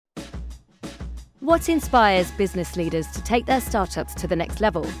What inspires business leaders to take their startups to the next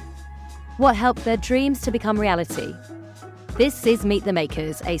level? What helped their dreams to become reality? This is Meet the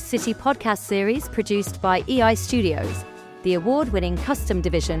Makers, a city podcast series produced by EI Studios, the award-winning custom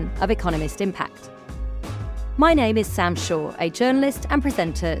division of Economist Impact. My name is Sam Shaw, a journalist and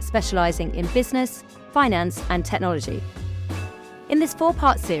presenter specialising in business, finance and technology. In this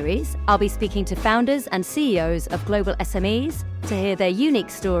 4-part series, I'll be speaking to founders and CEOs of global SMEs to hear their unique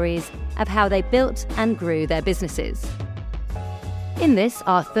stories of how they built and grew their businesses. In this,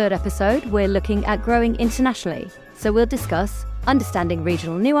 our 3rd episode, we're looking at growing internationally. So we'll discuss understanding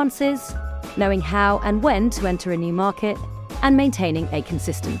regional nuances, knowing how and when to enter a new market, and maintaining a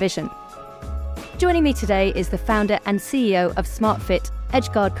consistent vision. Joining me today is the founder and CEO of SmartFit,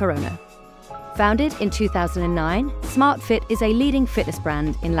 Edgard Corona. Founded in 2009, SmartFit is a leading fitness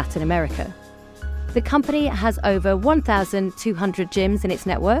brand in Latin America. The company has over 1,200 gyms in its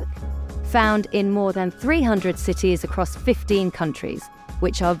network, found in more than 300 cities across 15 countries,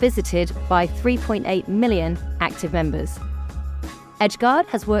 which are visited by 3.8 million active members. Edgard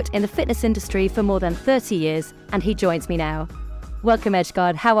has worked in the fitness industry for more than 30 years, and he joins me now. Welcome,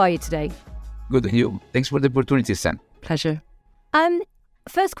 Edgard. How are you today? Good, and you? Thanks for the opportunity, Sam. Pleasure.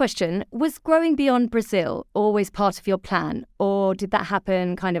 First question, was growing beyond Brazil always part of your plan, or did that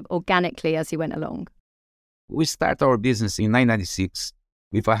happen kind of organically as you went along? We started our business in 1996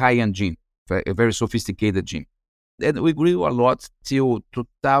 with a high-end gym, a very sophisticated gym. And we grew a lot till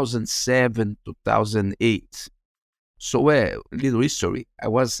 2007, 2008. So, little history, I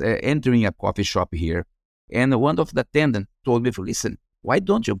was entering a coffee shop here, and one of the attendants told me, listen, why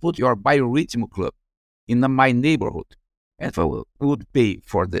don't you put your biorhythm club in my neighborhood? And if I would pay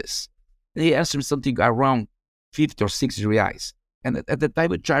for this. And he asked me something around 50 or 60 reais. And at the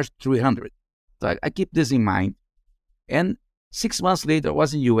time, we charged 300. So I keep this in mind. And 6 months later, I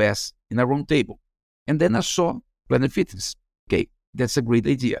was in US in a round table. And then I saw Planet Fitness. Okay, that's a great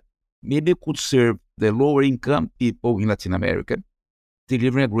idea. Maybe it could serve the lower income people in Latin America,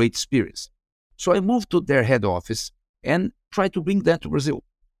 delivering a great experience. So I moved to their head office and tried to bring that to Brazil.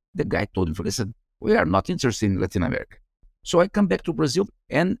 The guy told me, listen, we are not interested in Latin America. So I come back to Brazil,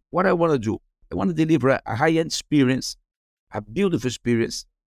 and what I want to do, I want to deliver a high-end experience, a beautiful experience,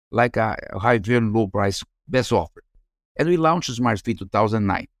 like a high-value, low-price, best offer. And we launched SmartFit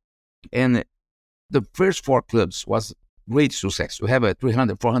 2009. And the first 4 clubs was great success. We have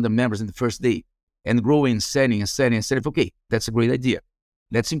 300, 400 members in the first day, and growing, selling. Okay, that's a great idea.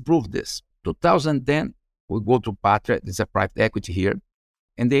 Let's improve this. 2010, we go to Patria, there's a private equity here,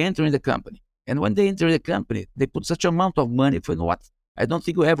 and they enter in the company. And when they enter the company, they put such amount of money for, what? I don't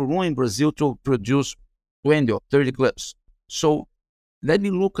think we have room in Brazil to produce 20 or 30 clubs. So let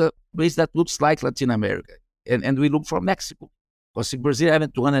me look at a place that looks like Latin America. And we look for Mexico. Because in Brazil, I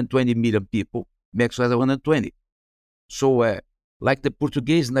have 220 million people. Mexico has 120. So like the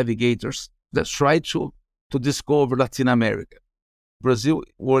Portuguese navigators that try to discover Latin America. Brazil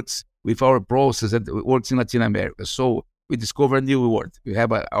works with our process and works in Latin America. So we discover a new world. We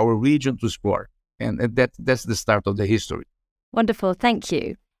have our region to explore. And that's the start of the history. Wonderful. Thank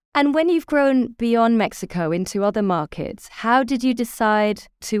you. And when you've grown beyond Mexico into other markets, how did you decide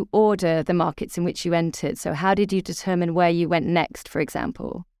to order the markets in which you entered? So how did you determine where you went next, for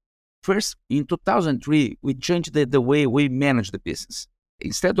example? First, in 2003, we changed the way we manage the business.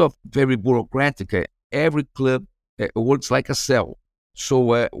 Instead of very bureaucratic, every club works like a cell.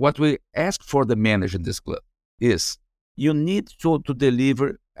 So what we ask for the manager in this club is, you need to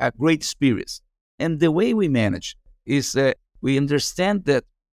deliver a great experience. And the way we manage is we understand that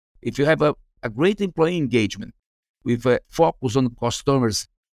if you have a great employee engagement with a focus on customers,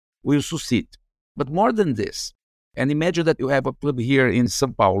 we will succeed. But more than this, and imagine that you have a club here in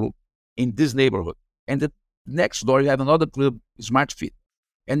São Paulo, in this neighborhood, and the next door you have another club, SmartFit,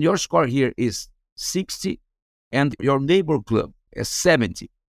 and your score here is 60, and your neighbor club is 70.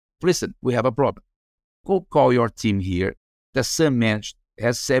 Listen, we have a problem. Go call your team here. The Sun managed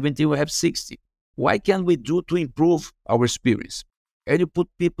has 70, we have 60. Why can we do to improve our experience? And you put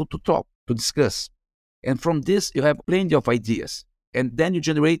people to talk, to discuss. And from this, you have plenty of ideas. And then you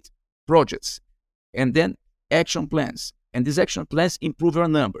generate projects. And then action plans. And these action plans improve your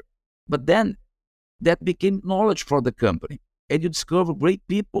number. But then that became knowledge for the company. And you discover great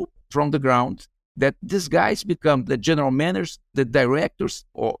people from the ground that these guys become the general managers, the directors,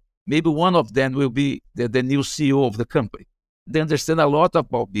 or maybe one of them will be the new CEO of the company. They understand a lot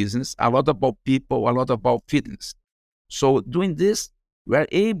about business, a lot about people, a lot about fitness. So doing this, we are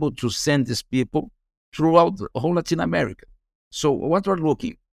able to send these people throughout the whole Latin America. So what we're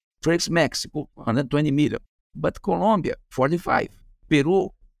looking, first Mexico, 120 million, but Colombia, 45, Peru,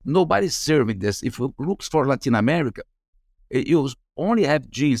 Nobody's serving this. If you look for Latin America, you only have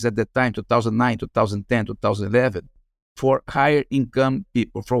genes at the time, 2009, 2010, 2011, for higher income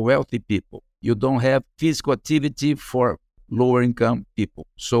people, for wealthy people. You don't have physical activity for lower income people.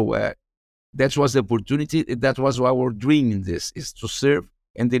 So that was the opportunity. That was our dream in this, is to serve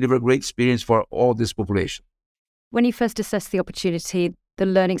and deliver great experience for all this population. When you first assessed the opportunity, the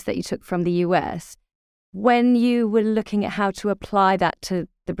learnings that you took from the US, when you were looking at how to apply that to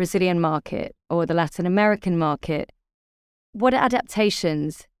the Brazilian market or the Latin American market, what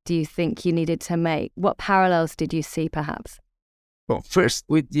adaptations do you think you needed to make? What parallels did you see, perhaps? Well, first,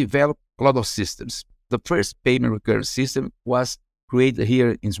 we developed a lot of systems. The first payment recurrence system was created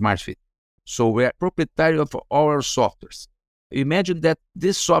here in SmartFit. So we are proprietary of our softwares. Imagine that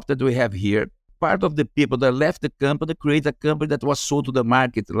this software that we have here, part of the people that left the company create a company that was sold to the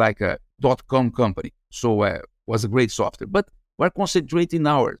market like a .com company. So it was a great software. But we're concentrating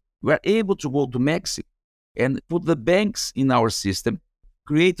ours. We're able to go to Mexico and put the banks in our system,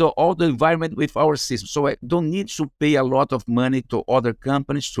 create all the environment with our system. So I don't need to pay a lot of money to other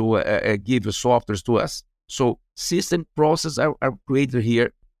companies to give the softwares to us. So system processes are created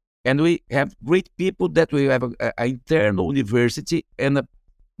here. And we have great people that we have an internal university and a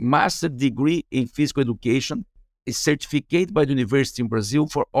master degree in physical education, is certificated by the university in Brazil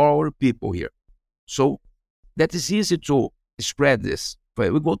for all our people here. So that is easy to spread this.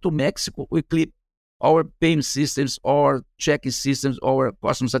 But we go to Mexico, we clip our payment systems, our checking systems, our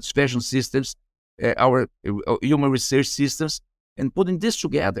customer satisfaction systems, our human research systems, and putting this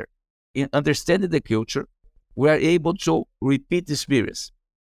together, in understanding the culture, we are able to repeat the experience.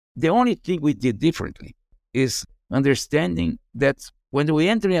 The only thing we did differently is understanding that when we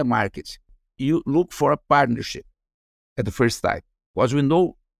enter a market, you look for a partnership at the first time, because we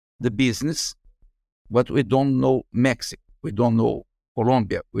know the business, but we don't know Mexico, we don't know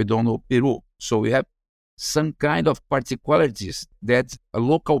Colombia, we don't know Peru. So we have some kind of particularities that a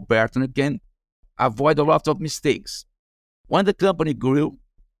local partner can avoid a lot of mistakes. When the company grew,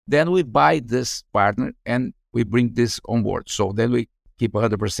 then we buy this partner and we bring this on board. So then we keep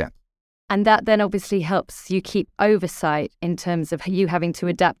 100%. And that then obviously helps you keep oversight in terms of you having to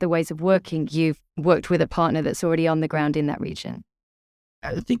adapt the ways of working. You've worked with a partner that's already on the ground in that region.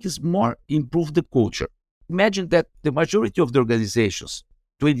 I think it's more improve the culture. Imagine that the majority of the organizations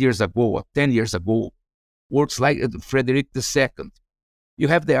 20 years ago or 10 years ago works like Frederick II. You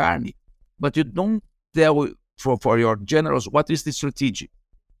have the army, but you don't tell for your generals what is the strategy.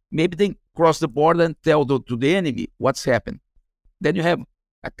 Maybe they cross the border and tell to the enemy what's happened. Then you have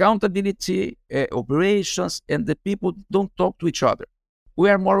accountability, operations, and the people don't talk to each other. We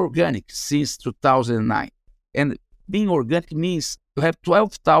are more organic since 2009. And being organic means you have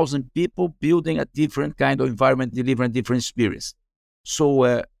 12,000 people building a different kind of environment, delivering a different experience.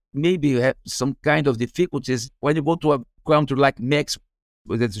 So maybe you have some kind of difficulties when you go to a country like Mexico,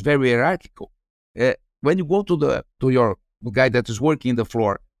 that's very hierarchical. When you go to your guy that is working the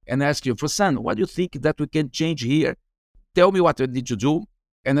floor and ask you, son, what do you think that we can change here? Tell me what I need to do,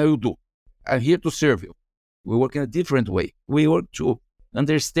 and I will do. I'm here to serve you. We work in a different way. We work to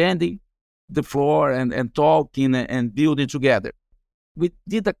understanding the floor and talking and building together. We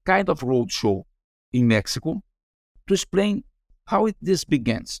did a kind of roadshow in Mexico to explain how this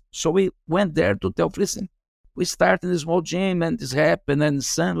begins. So we went there to tell, listen, we started in a small gym and this happened, and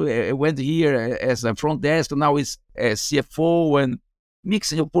son went here as a front desk, and now is a CFO, and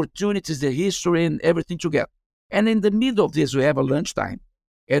mixing opportunities, the history, and everything together. And in the middle of this, we have a lunchtime,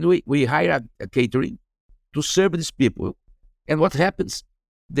 and we hire a catering to serve these people. And what happens?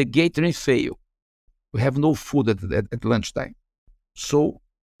 The catering fail. We have no food at lunchtime. So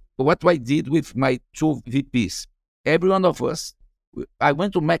what I did with my two VPs, every one of us, I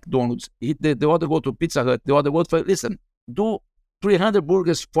went to McDonald's, the other go to Pizza Hut, the other go to, listen, do 300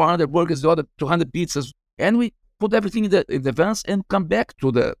 burgers, 400 burgers, the other 200 pizzas, and we put everything in the vans and come back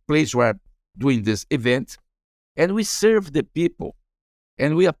to the place where I'm doing this event, and we serve the people,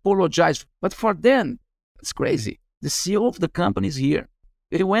 and we apologize. But for them, it's crazy. The CEO of the company is here.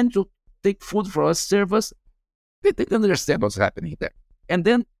 They went to take food for us, serve us. They didn't understand what's happening there. And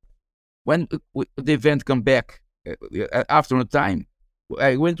then when the event come back, after a time,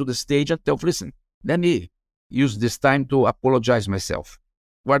 I went to the stage and told, listen, let me use this time to apologize myself.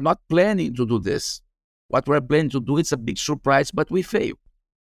 We're not planning to do this. What we're planning to do, it's a big surprise, but we failed.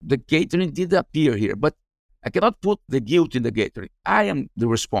 The catering did appear here, but I cannot put the guilt in the catering. I am the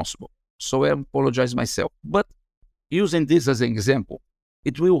responsible. So I apologize myself. But using this as an example,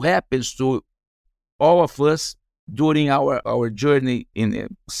 it will happen to all of us during our journey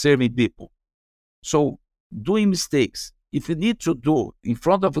in serving people. So doing mistakes If you need to do in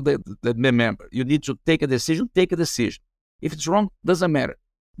front of the member, you need to take a decision, take a decision. If it's wrong, doesn't matter.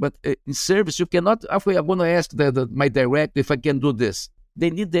 But in service, you cannot, okay, I'm going to ask my director if I can do this. They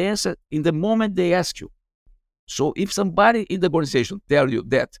need the answer in the moment they ask you. So if somebody in the organization tell you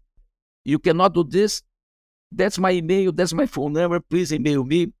that you cannot do this, that's my email, that's my phone number, please email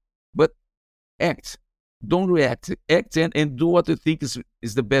me. But act. Don't react. Act and do what you think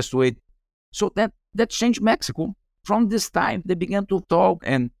is the best way. So that changed Mexico. From this time, they began to talk.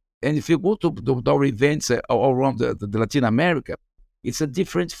 And if you go to our events all around the Latin America, it's a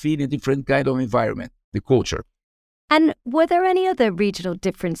different feeling, different kind of environment, the culture. And were there any other regional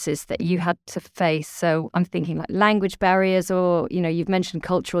differences that you had to face? So I'm thinking like language barriers or, you've mentioned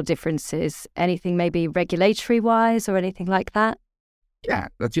cultural differences. Anything maybe regulatory-wise or anything like that? Yeah,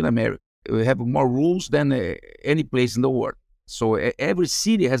 Latin America. We have more rules than any place in the world. So every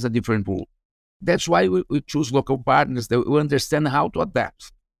city has a different rule. That's why we choose local partners that we understand how to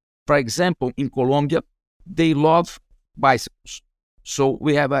adapt. For example, in Colombia, they love bicycles. So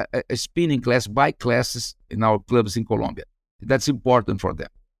we have a spinning class, bike classes in our clubs in Colombia. That's important for them.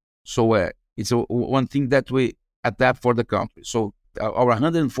 So it's one thing that we adapt for the country. So our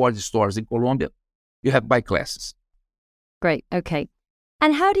 140 stores in Colombia, you have bike classes. Great. Okay.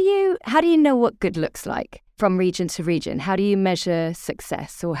 And how do you know what good looks like from region to region? How do you measure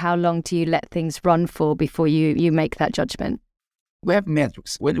success, or how long do you let things run for before you make that judgment? We have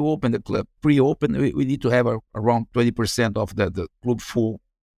metrics. When you open the club, pre-open, we need to have around 20% of the club full.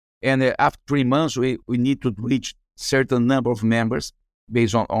 And after 3 months, we need to reach certain number of members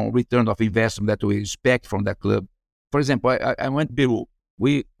based on return of investment that we expect from that club. For example, I went to Peru.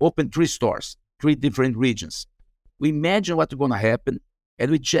 We opened 3 stores, 3 different regions. We imagine what's going to happen,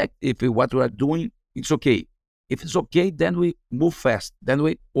 and we check if what we are doing, it's okay. If it's okay, then we move fast. Then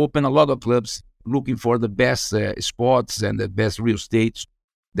we open a lot of clubs looking for the best spots and the best real estate.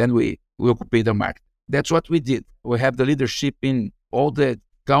 Then we occupy the market. That's what we did. We have the leadership in all the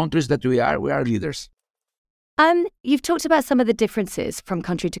countries that we are leaders. You've talked about some of the differences from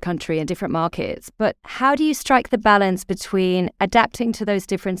country to country and different markets, but how do you strike the balance between adapting to those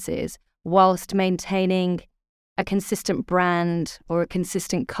differences whilst maintaining a consistent brand or a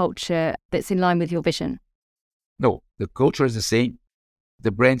consistent culture that's in line with your vision? No, the culture is the same. The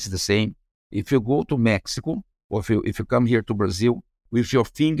brand is the same. If you go to Mexico, or if you come here to Brazil, with your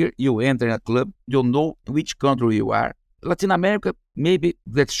finger, you enter a club, you'll know which country you are. Latin America, maybe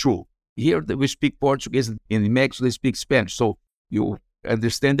that's true. Here, we speak Portuguese. In Mexico, they speak Spanish. So you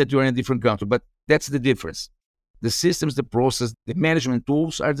understand that you're in a different country. But that's the difference. The systems, the process, the management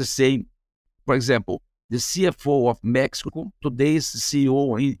tools are the same. For example, the CFO of Mexico today is the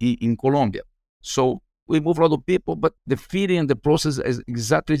CEO in Colombia. So we move a lot of people, but the feeling and the process is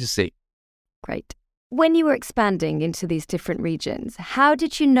exactly the same. Great. When you were expanding into these different regions, how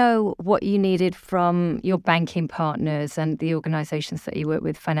did you know what you needed from your banking partners and the organizations that you work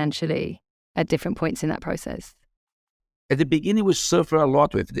with financially at different points in that process? At the beginning, we suffer a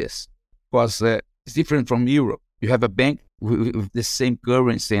lot with this because it's different from Europe. You have a bank with the same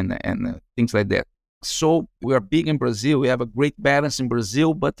currency and things like that. So we are big in Brazil. We have a great balance in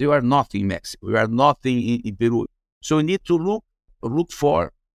Brazil, but we are nothing in Mexico. We are nothing in Peru. So we need to look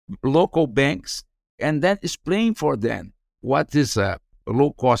for local banks and then explain for them what is a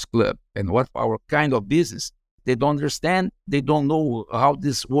low-cost club and what our kind of business. They don't understand. They don't know how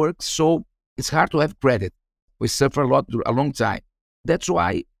this works. So it's hard to have credit. We suffer a long time. That's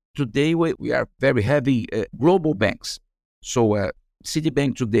why today we are very heavy global banks. So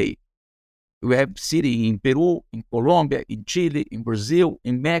Citibank today, we have Citi in Peru, in Colombia, in Chile, in Brazil,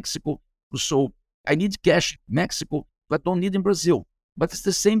 in Mexico. So I need cash in Mexico, but don't need in Brazil. But it's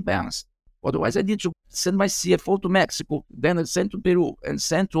the same balance. Otherwise, I need to send my CFO to Mexico, then I send to Peru, and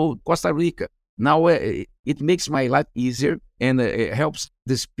send to Costa Rica. Now it makes my life easier, and it helps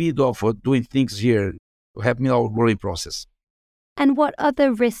the speed of doing things here to help me in our growing process. And what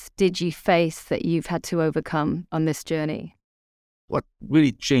other risks did you face that you've had to overcome on this journey? What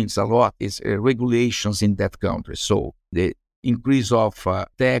really changed a lot is regulations in that country. So the increase of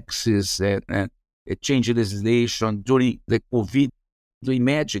taxes and a change in legislation during the COVID. To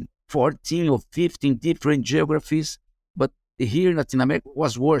imagine 14 or 15 different geographies, but here in Latin America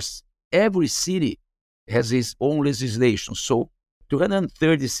was worse. Every city has its own legislation. So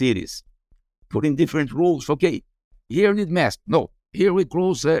 230 cities putting different rules. Okay, here we need mask. No, here we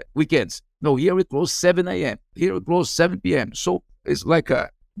close weekends. No, here we close 7 a.m. Here we close 7 p.m. So it's like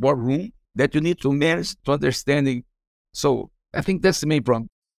a war room that you need to manage to understanding. So I think that's the main problem.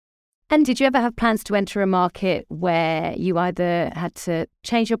 And did you ever have plans to enter a market where you either had to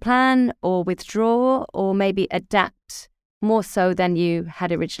change your plan or withdraw or maybe adapt more so than you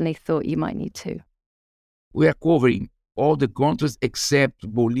had originally thought you might need to? We are covering all the countries except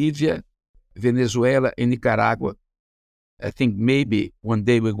Bolivia, Venezuela, and Nicaragua. I think maybe one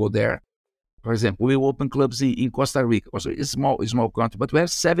day we'll go there. For example, we open clubs in Costa Rica. Also, it's a small country, but we have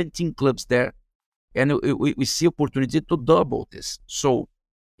 17 clubs there, and we see opportunity to double this. So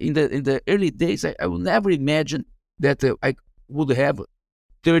in the early days, I would never imagine that I would have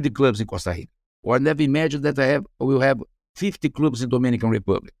 30 clubs in Costa Rica, or I never imagined that I will have 50 clubs in Dominican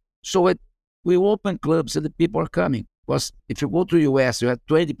Republic. So we open clubs and the people are coming. Because if you go to the US, you have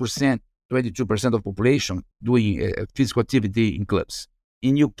 20%, 22% of population doing physical activity in clubs.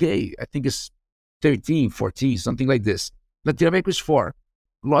 In UK, I think it's 13, 14, something like this. Latin America is 4.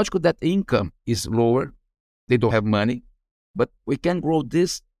 Logical that income is lower. They don't have money. But we can grow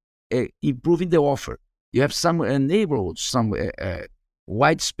this, improving the offer. You have some neighborhoods, some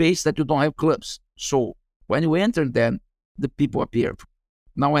white space that you don't have clubs. So when you enter them, the people appear.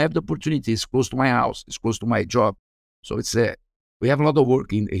 Now I have the opportunity. It's close to my house. It's close to my job. So we have a lot of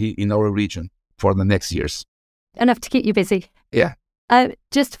work in our region for the next years. Enough to keep you busy. Yeah.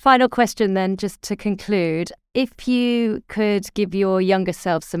 Just final question then, just to conclude. If you could give your younger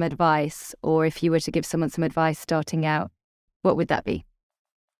self some advice, or if you were to give someone some advice starting out, what would that be?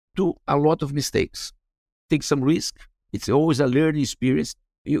 Do a lot of mistakes. Take some risk. It's always a learning experience.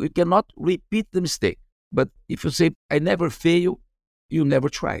 You cannot repeat the mistake. But if you say, I never fail, you never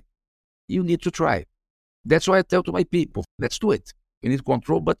try. You need to try. That's why I tell to my people, let's do it. We need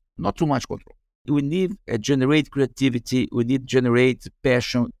control, but not too much control. We need generate creativity. We need generate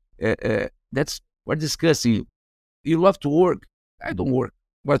passion. That's we're discussing. You love to work. I don't work.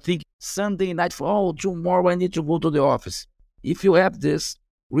 But think Sunday night, tomorrow I need to go to the office. If you have this,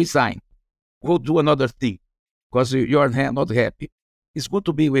 resign. Go do another thing because you are not happy. It's good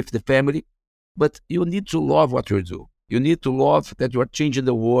to be with the family, but you need to love what you do. You need to love that you are changing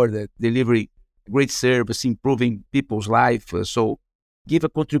the world, delivering great service, improving people's life. So give a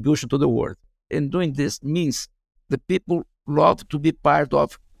contribution to the world. And doing this means the people love to be part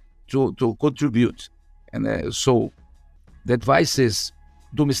of, to contribute. And so the advice is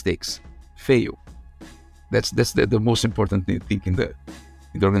do mistakes, fail. That's the most important thing in the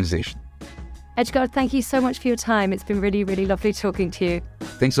organization. Edgard, thank you so much for your time. It's been really, really lovely talking to you.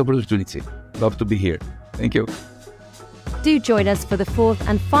 Thanks for the opportunity. Love to be here. Thank you. Do join us for the 4th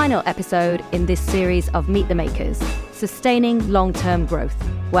and final episode in this series of Meet the Makers, Sustaining Long-Term Growth,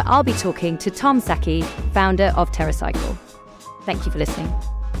 where I'll be talking to Tom Saki, founder of TerraCycle. Thank you for listening.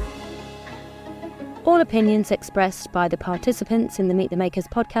 All opinions expressed by the participants in the Meet the Makers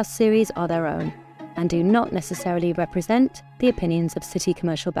podcast series are their own and do not necessarily represent the opinions of City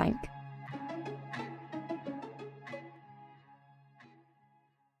Commercial Bank.